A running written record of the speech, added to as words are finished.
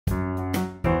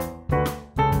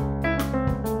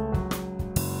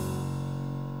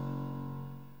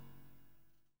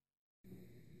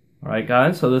Alright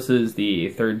guys, so this is the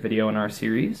third video in our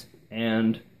series,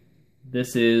 and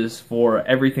this is for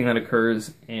everything that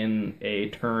occurs in a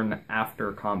turn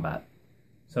after combat.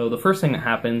 So the first thing that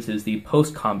happens is the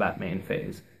post-combat main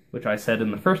phase, which I said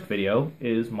in the first video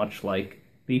is much like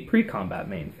the pre-combat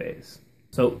main phase.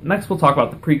 So next we'll talk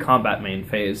about the pre-combat main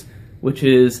phase, which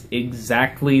is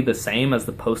exactly the same as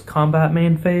the post-combat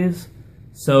main phase.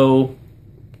 So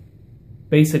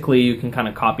basically you can kind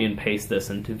of copy and paste this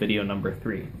into video number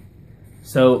 3.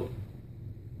 So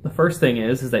the first thing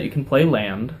is that you can play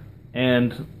land,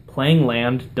 and playing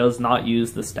land does not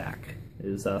use the stack,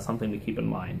 is something to keep in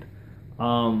mind.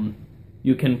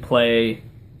 You can play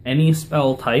any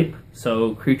spell type,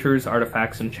 so creatures,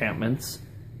 artifacts, enchantments,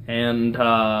 and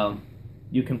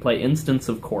you can play instants,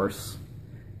 of course,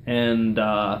 and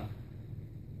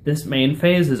this main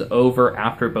phase is over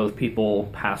after both people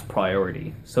pass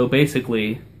priority. So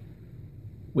basically,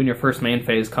 when your first main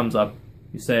phase comes up,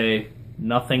 you say,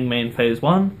 nothing main phase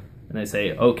 1, and they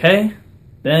say, okay,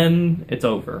 then it's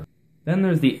over. Then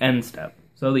there's the end step.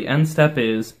 So the end step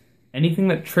is anything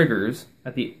that triggers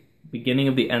at the beginning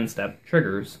of the end step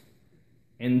triggers,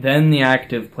 and then the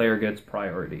active player gets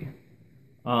priority.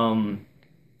 And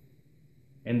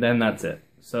then that's it.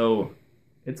 So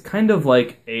it's kind of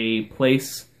like a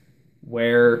place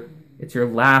where it's your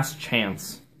last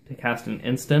chance to cast an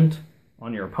instant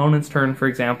on your opponent's turn, for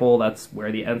example. That's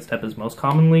where the end step is most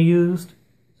commonly used.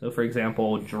 So, for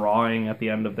example, drawing at the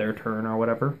end of their turn or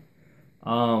whatever.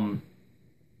 And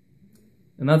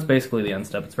that's basically the end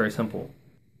step. It's very simple.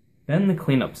 Then the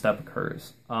cleanup step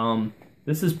occurs.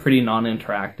 This is pretty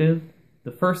non-interactive.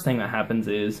 The first thing that happens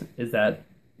is that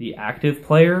the active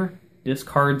player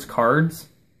discards cards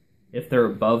if they're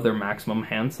above their maximum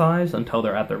hand size until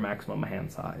they're at their maximum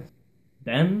hand size.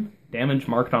 Then, damage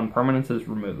marked on permanents is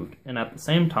removed, and at the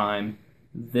same time,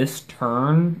 this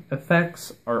turn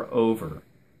effects are over.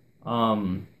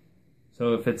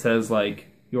 So if it says, like,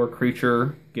 your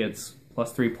creature gets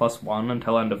 +3/+1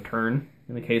 until end of turn,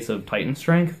 in the case of Titan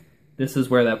Strength, this is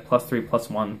where that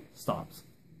 +3/+1 stops.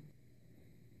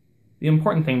 The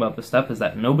important thing about this step is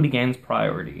that nobody gains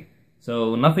priority,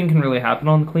 so nothing can really happen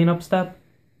on the cleanup step.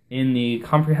 In the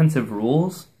comprehensive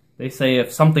rules, they say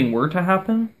if something were to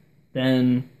happen,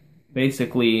 then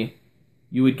basically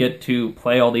you would get to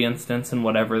play all the instants and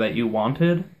whatever that you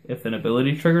wanted if an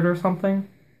ability triggered or something,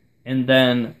 and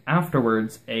then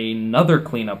afterwards another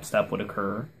cleanup step would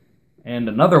occur, and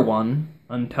another one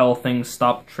until things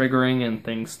stop triggering and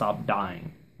things stop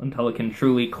dying, until it can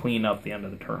truly clean up the end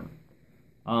of the turn.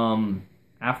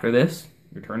 After this,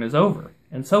 your turn is over,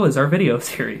 and so is our video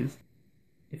series.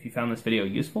 If you found this video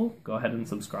useful, go ahead and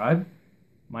subscribe.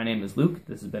 My name is Luke,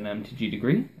 this has been MTG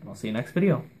Degree, and I'll see you next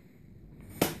video.